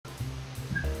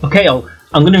Okay,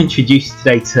 I'm going to introduce you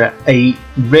today to a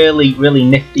really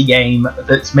nifty game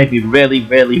that's maybe really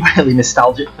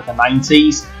nostalgic for the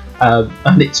 90s,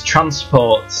 and it's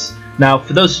Transports. Now,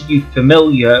 for those of you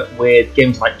familiar with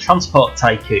games like Transport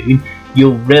Tycoon,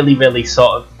 you'll really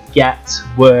sort of get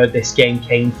where this game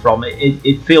came from.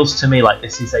 It feels to me like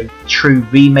this is a true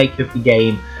remake of the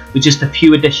game with just a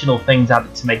few additional things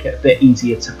added to make it a bit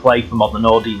easier to play for modern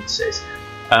audiences.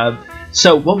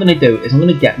 So what I'm going to do is I'm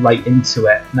going to get right into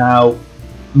it. Now,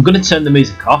 I'm going to turn the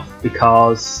music off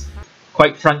because,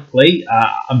 quite frankly,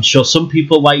 I'm sure some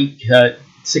people like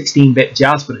 16-bit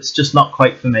jazz, but it's just not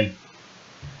quite for me.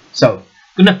 So,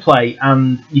 I'm going to play,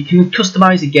 and you can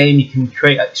customize the game, you can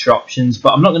create extra options,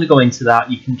 but I'm not going to go into that.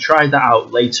 You can try that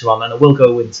out later on, and I will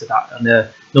go into that in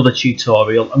another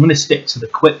tutorial. I'm going to stick to the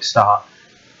quick start.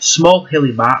 Small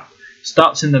hilly map,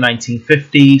 starts in the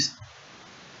 1950s,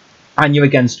 and you're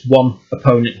against one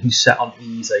opponent who's set on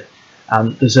easy.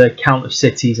 And there's a count of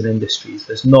cities and industries.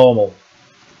 There's normal.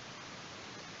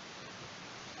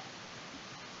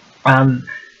 And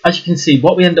as you can see,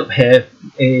 what we end up here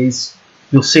is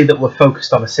you'll see that we're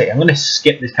focused on a city. I'm going to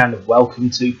skip this kind of welcome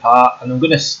to part, and I'm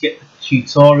going to skip the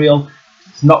tutorial.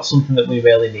 It's not something that we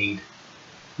really need.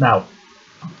 Now,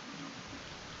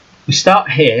 we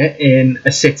start here in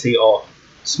a city, or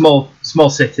small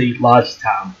city, large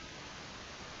town.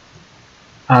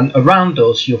 And around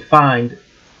us, you'll find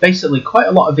basically quite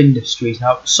a lot of industries.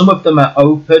 Now, some of them are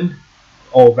open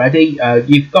already.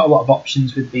 You've got a lot of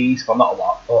options with these. Well, not a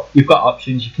lot, but you've got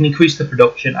options. You can increase the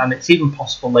production, and it's even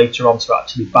possible later on to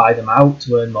actually buy them out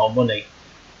to earn more money.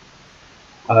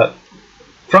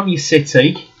 From your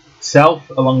city itself,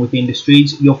 along with the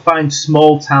industries, you'll find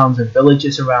small towns and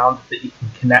villages around that you can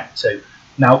connect to.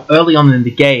 Now, early on in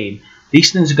the game,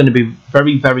 these things are going to be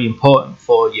very important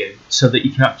for you so that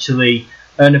you can actually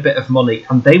earn a bit of money,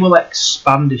 and they will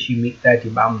expand as you meet their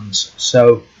demands.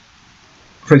 So,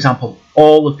 for example,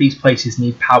 all of these places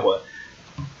need power,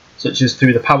 such as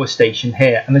through the power station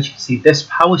here, and as you can see, this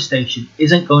power station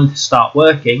isn't going to start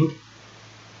working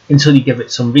until you give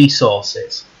it some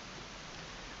resources.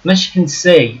 And as you can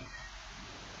see,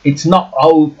 it's not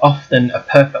often a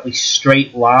perfectly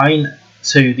straight line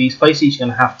to these places. You're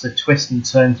going to have to twist and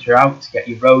turn throughout to get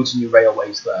your roads and your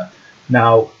railways there.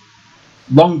 Now,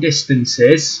 long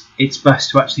distances, it's best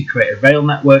to actually create a rail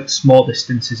network. Small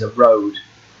distances, a road.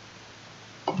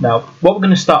 Now, what we're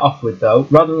going to start off with, though,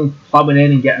 rather than ploughing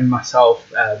in and getting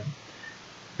myself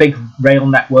big rail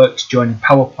networks joining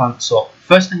power plants up,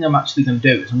 first thing I'm actually going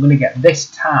to do is I'm going to get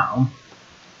this town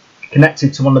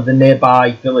connected to one of the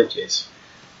nearby villages.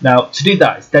 Now, to do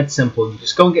that, it's dead simple. You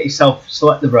just go and get yourself,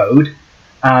 select the road,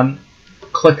 and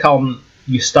click on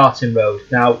your starting road.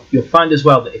 Now, you'll find as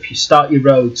well that if you start your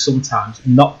road sometimes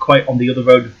not quite on the other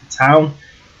road of the town,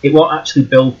 it won't actually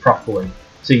build properly.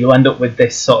 So you'll end up with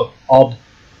this sort of odd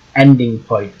ending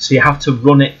point. So you have to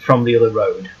run it from the other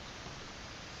road.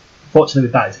 Fortunately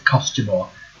with that, it costs you more.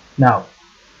 Now,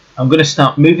 I'm going to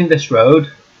start moving this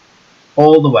road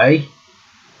all the way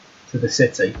to the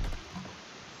city.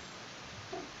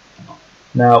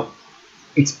 Now,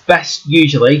 it's best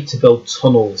usually to build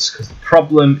tunnels, because the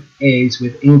problem is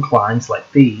with inclines like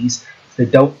these, they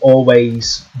don't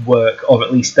always work, or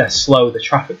at least they're slow. The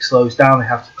traffic slows down, they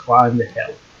have to climb the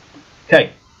hill.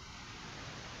 Okay.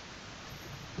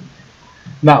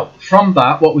 Now, from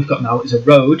that, what we've got now is a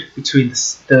road between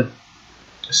the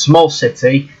small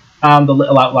city and the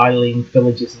little outlying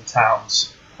villages and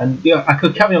towns. And you know, I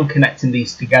could carry on connecting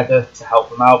these together to help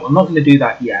them out. I'm not going to do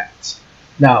that yet.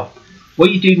 Now,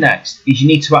 what you do next is you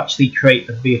need to actually create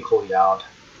a vehicle yard.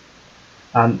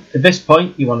 And at this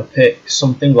point, you want to pick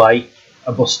something like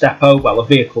a bus depot, well, a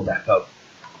vehicle depot.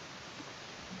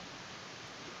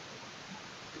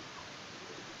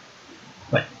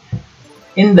 Right.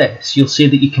 In this, you'll see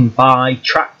that you can buy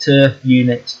tractor,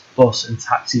 units, bus and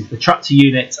taxis. The tractor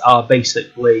units are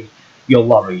basically your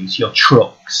lorries, your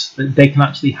trucks. They can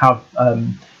actually have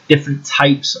different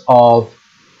types of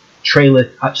trailer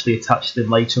actually attached to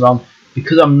them later on.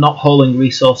 Because I'm not hauling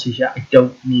resources yet, I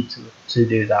don't need to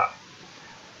do that.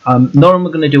 Nor am I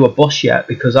going to do a bus yet,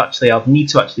 because actually I'll need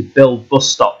to actually build bus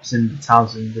stops in the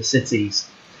towns and the cities.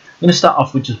 I'm going to start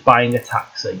off with just buying a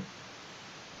taxi.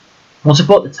 Once I've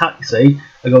bought the taxi,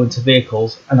 I go into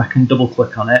vehicles and I can double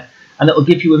click on it, and it'll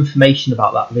give you information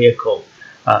about that vehicle.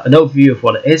 An overview of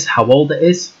what it is, how old it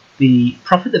is, the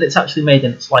profit that it's actually made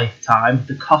in its lifetime,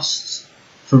 the costs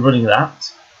for running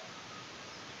that,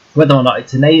 whether or not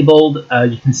it's enabled.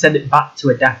 You can send it back to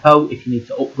a depot if you need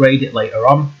to upgrade it later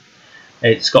on.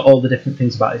 It's got all the different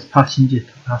things about its passenger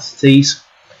capacities.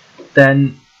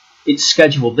 Then its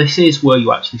schedule. This is where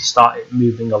you actually start it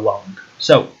moving along.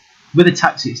 So with a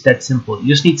taxi it's dead simple. You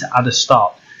just need to add a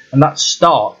stop, and that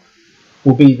stop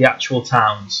will be the actual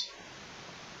towns.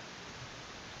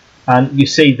 And you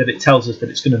see that it tells us that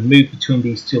it's going to move between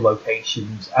these two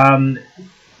locations, and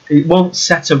it won't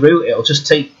set a route, it'll just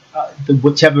take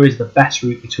whichever is the best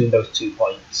route between those 2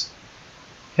 points.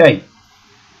 Okay,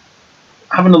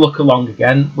 having a look along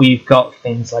again, we've got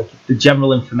things like the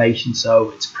general information, so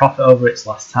it's profit over its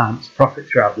last time, it's profit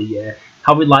throughout the year,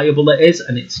 how reliable it is,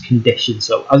 and its condition.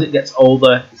 So as it gets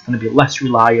older, it's going to be less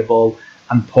reliable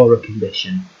and poorer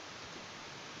condition.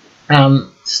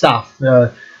 Staff,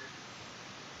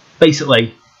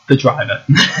 basically the driver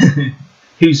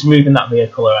who's moving that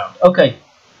vehicle around. Okay,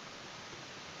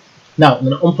 now I'm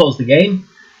going to unpause the game,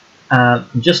 and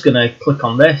I'm just going to click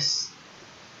on this,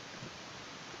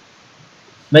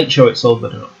 make sure it's all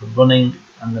good and up and running.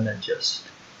 I'm going to just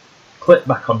click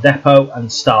back on depot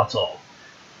and start all,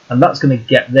 and that's going to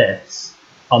get this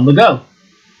on the go.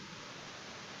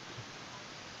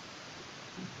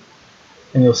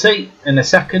 And you'll see in a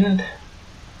second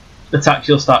the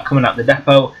taxi will start coming out the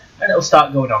depot and it'll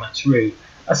start going on its route.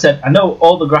 I said, I know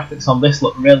all the graphics on this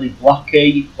look really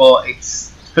blocky, but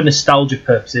it's for nostalgia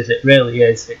purposes, it really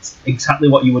is. It's exactly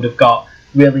what you would have got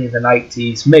really in the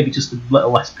 90s, maybe just a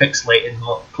little less pixelated and a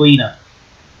little cleaner.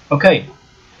 Okay,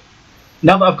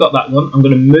 now that I've got that done, I'm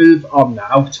going to move on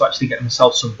now to actually get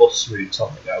myself some bus routes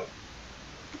on the go.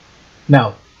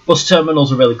 Now, bus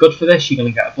terminals are really good for this. You're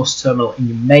going to get a bus terminal in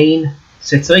your main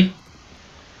city,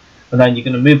 and then you're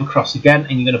going to move across again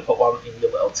and you're going to put one in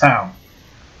your little town.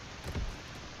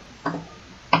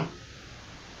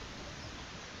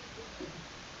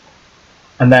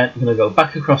 And then you're going to go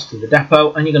back across to the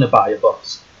depot and you're going to buy a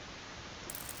bus.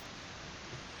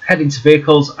 Head into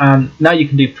vehicles, and now you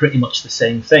can do pretty much the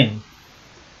same thing.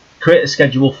 Create a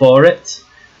schedule for it.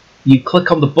 You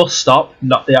click on the bus stop,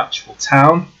 not the actual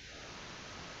town.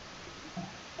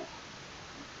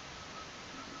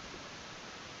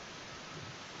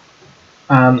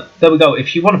 And there we go.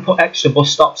 If you want to put extra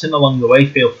bus stops in along the way,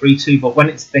 feel free to, but when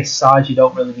it's this size, you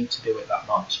don't really need to do it that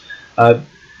much.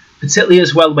 Particularly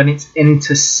as well when it's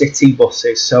intercity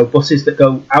buses, so buses that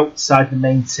go outside the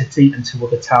main city and to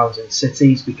other towns and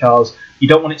cities, because you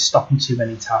don't want it stopping too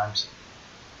many times.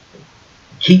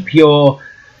 Keep your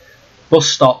bus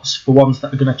stops for ones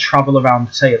that are going to travel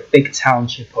around, say, a big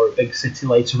township or a big city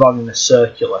later on in a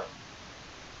circular.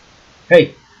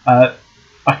 Okay,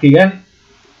 back again.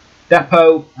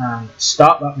 Depot, and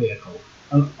start that vehicle,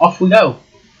 and off we go.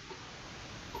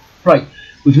 Right,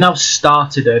 we've now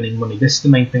started earning money. This is the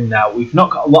main thing now. We've not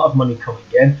got a lot of money coming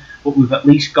in, but we've at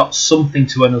least got something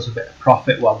to earn us a bit of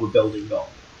profit while we're building up.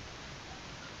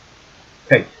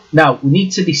 Okay, now we need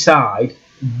to decide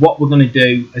what we're going to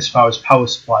do as far as power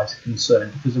supplies are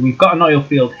concerned, because we've got an oil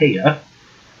field here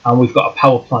and we've got a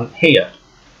power plant here.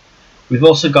 We've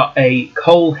also got a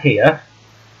coal here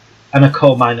and a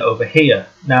coal mine over here.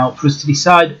 Now, for us to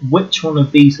decide which one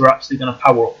of these we're actually going to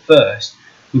power up first,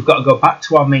 we've got to go back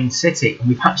to our main city, and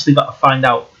we've actually got to find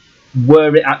out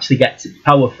where it actually gets its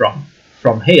power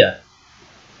from here.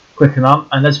 Clicking on,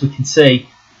 and as we can see,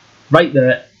 right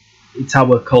there, it's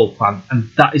our coal plant, and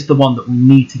that is the one that we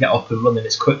need to get up and running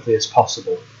as quickly as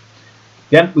possible.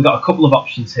 Again, we've got a couple of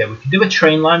options here. We can do a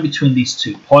train line between these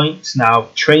 2 points. Now,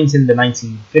 trains in the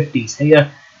 1950s here,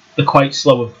 they're quite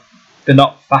slow. They're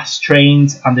not fast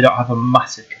trains and they don't have a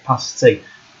massive capacity.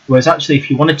 Whereas actually,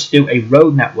 if you wanted to do a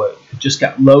road network, you could just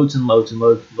get loads and loads and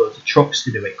loads and loads of trucks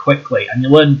to do it quickly, and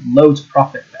you'll earn loads of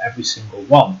profit for every single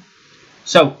one.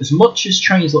 So as much as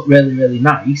trains look really, really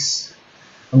nice,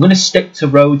 I'm going to stick to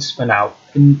roads for now.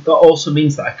 And that also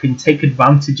means that I can take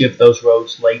advantage of those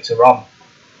roads later on.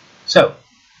 So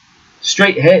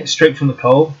straight here, straight from the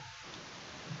coal,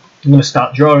 I'm going to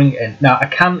start drawing it in. Now I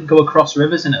can go across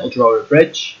rivers and it'll draw a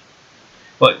bridge,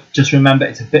 but just remember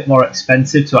it's a bit more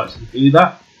expensive to actually do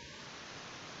that.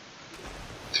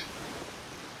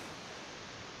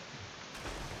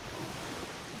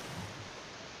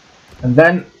 And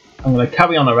then I'm going to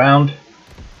carry on around.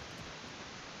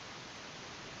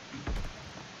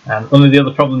 And one of the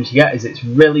other problems you get is it's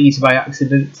really easy by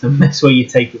accident to miss where you're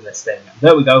taking this thing. And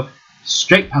there we go,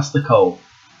 straight past the coal.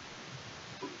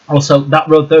 Also, that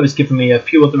road there has given me a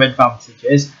few other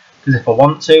advantages, because if I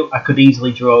want to, I could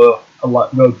easily draw a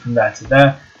road from there to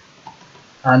there,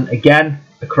 and again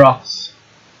across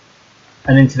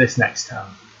and into this next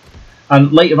town.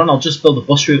 And later on I'll just build a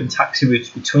bus route and taxi routes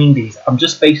between these. I'm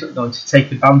just basically going to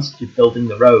take advantage of building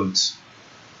the roads.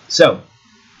 So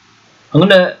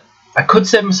I could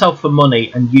save myself some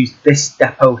money and use this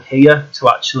depot here to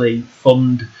actually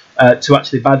fund, to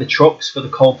actually buy the trucks for the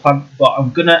coal plant, but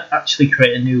I'm going to actually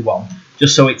create a new one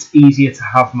just so it's easier to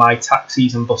have my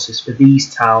taxis and buses for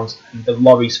these towns and the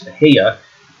lorries for here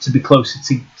to be closer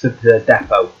to the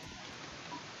depot.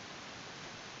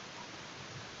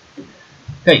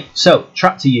 Okay, so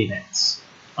tractor units.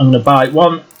 I'm going to buy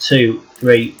 1, 2,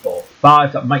 3, 4,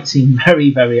 5. That might seem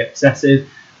very, very excessive,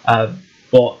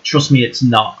 but trust me, it's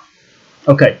not.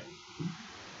 Okay.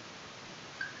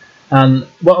 And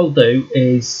what I'll do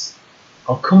is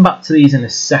I'll come back to these in a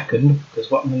second, because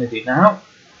what I'm going to do now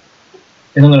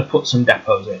is I'm going to put some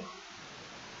depots in.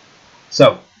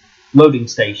 So, loading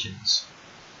stations.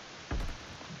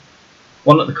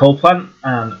 One at the coal plant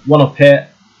and one up here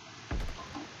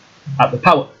at the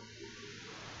power.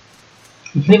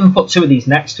 You can even put 2 of these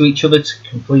next to each other to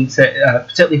complete it,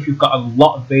 particularly if you've got a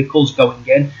lot of vehicles going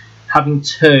in. Having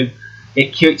 2,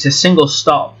 it creates a single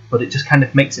stop, but it just kind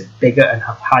of makes it bigger and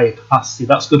have higher capacity.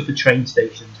 That's good for train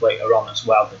stations later on as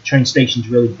well. The train stations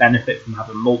really benefit from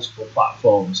having multiple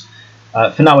platforms.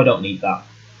 For now, I don't need that.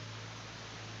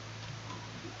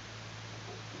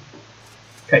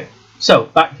 Okay, so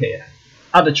back here,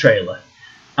 add a trailer.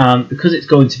 Because it's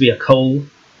going to be a coal,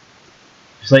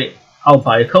 say I'll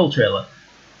buy a coal trailer.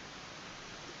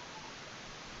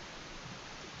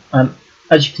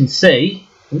 As you can see,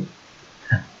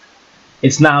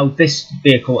 it's now, this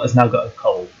vehicle has now got a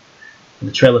coal. And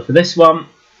the trailer for this one,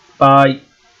 buy.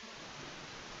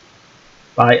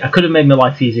 I could have made my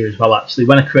life easier as well, actually.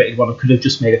 When I created one, I could have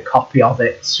just made a copy of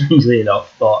it, strangely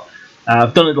enough, but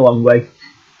I've done it the long way.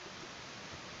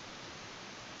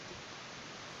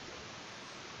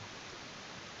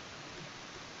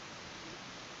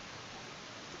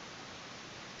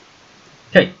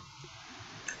 Okay,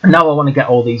 and now I want to get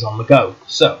all these on the go.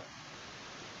 So,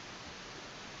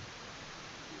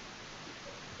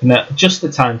 I'm going to adjust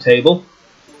the timetable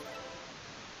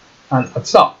and add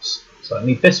stops. So I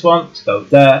need this one to go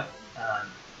there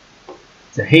and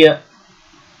to here.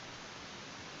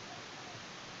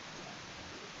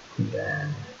 And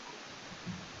then,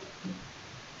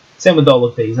 same with all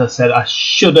of these. I said I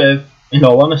should have, in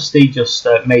all honesty, just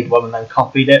made one and then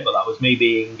copied it, but that was me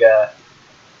being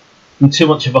in too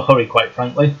much of a hurry, quite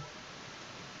frankly.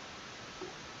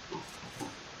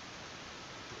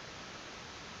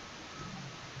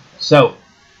 So,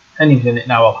 any minute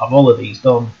now I'll have all of these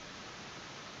done.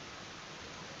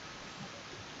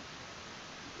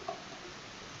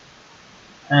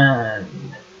 And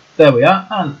there we are,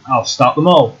 and I'll start them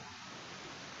all.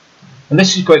 And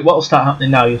this is great. What will start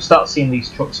happening now, you'll start seeing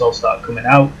these trucks all start coming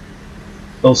out.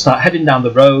 They'll start heading down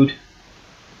the road.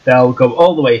 They'll go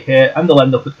all the way here, and they'll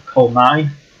end up at the coal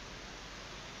mine.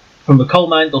 From the coal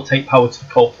mine, they'll take power to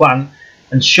the coal plant,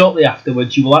 and shortly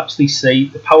afterwards you will actually see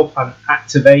the power plant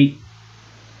activate,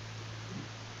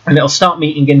 and it'll start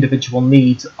meeting individual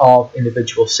needs of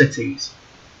individual cities.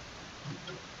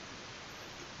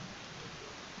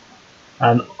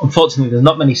 And unfortunately, there's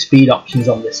not many speed options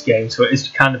on this game, so it is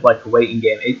kind of like a waiting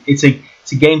game. It's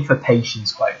a game for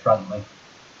patience, quite frankly.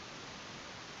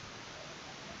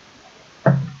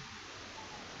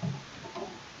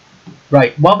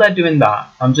 Right, while they're doing that,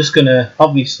 I'm just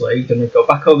obviously gonna go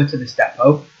back over to this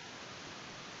depot.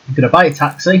 I'm gonna buy a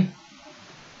taxi,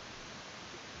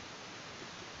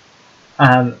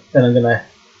 and then I'm gonna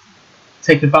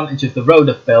take advantage of the road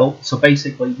I've built. So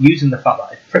basically, using the fact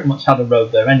that I pretty much had a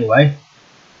road there anyway.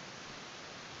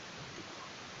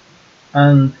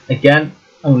 And again,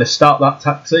 I'm going to start that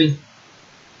taxi,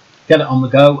 get it on the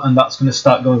go, and that's going to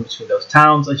start going between those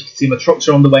towns. As you can see, my trucks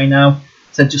are on the way now.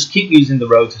 So just keep using the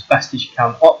roads as best as you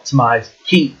can, optimise,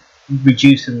 keep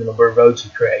reducing the number of roads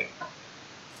you create.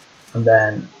 And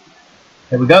then,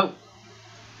 here we go.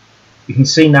 You can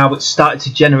see now it's started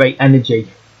to generate energy,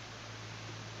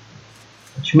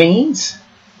 which means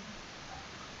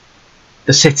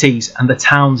the cities and the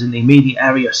towns in the immediate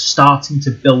area are starting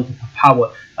to build up a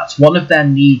power. That's one of their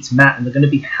needs met, and they're going to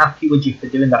be happy with you for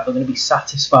doing that. They're going to be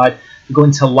satisfied. They're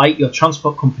going to like your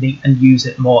transport company and use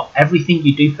it more. Everything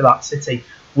you do for that city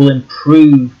will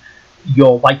improve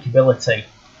your likability.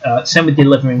 Same with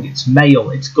delivering its mail,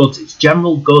 its goods, its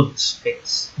general goods.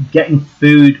 It's getting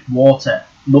food, water,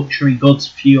 luxury goods,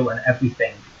 fuel, and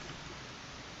everything.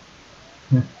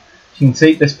 You can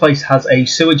see this place has a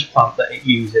sewage plant that it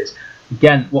uses.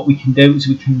 Again, what we can do is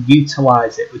we can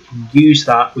utilise it. We can use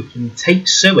that. We can take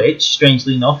sewage,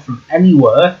 strangely enough, from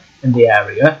anywhere in the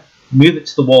area, move it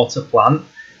to the water plant,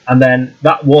 and then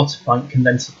that water plant can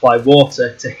then supply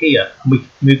water to here, and we can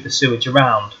move the sewage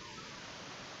around.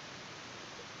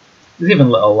 There's even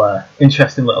little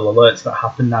interesting little alerts that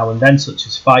happen now and then, such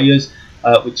as fires,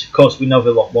 which of course we know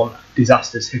we don't want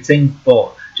disasters hitting,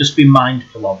 but just be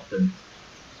mindful of them.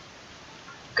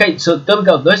 Okay, so there we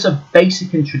go. There's a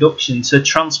basic introduction to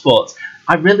transport.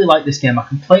 I really like this game. I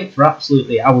can play it for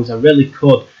absolutely hours. I really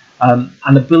could. And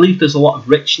I believe there's a lot of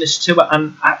richness to it.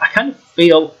 And I kind of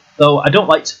feel, though I don't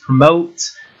like to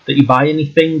promote that you buy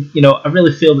anything, you know, I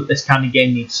really feel that this kind of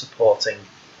game needs supporting.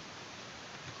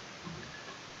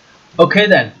 Okay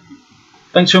then.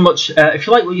 Thanks very much. If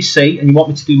you like what you see and you want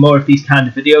me to do more of these kind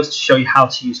of videos to show you how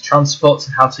to use transports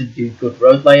and how to do good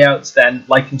road layouts, then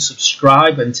like and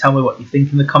subscribe and tell me what you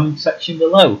think in the comment section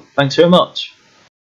below. Thanks very much.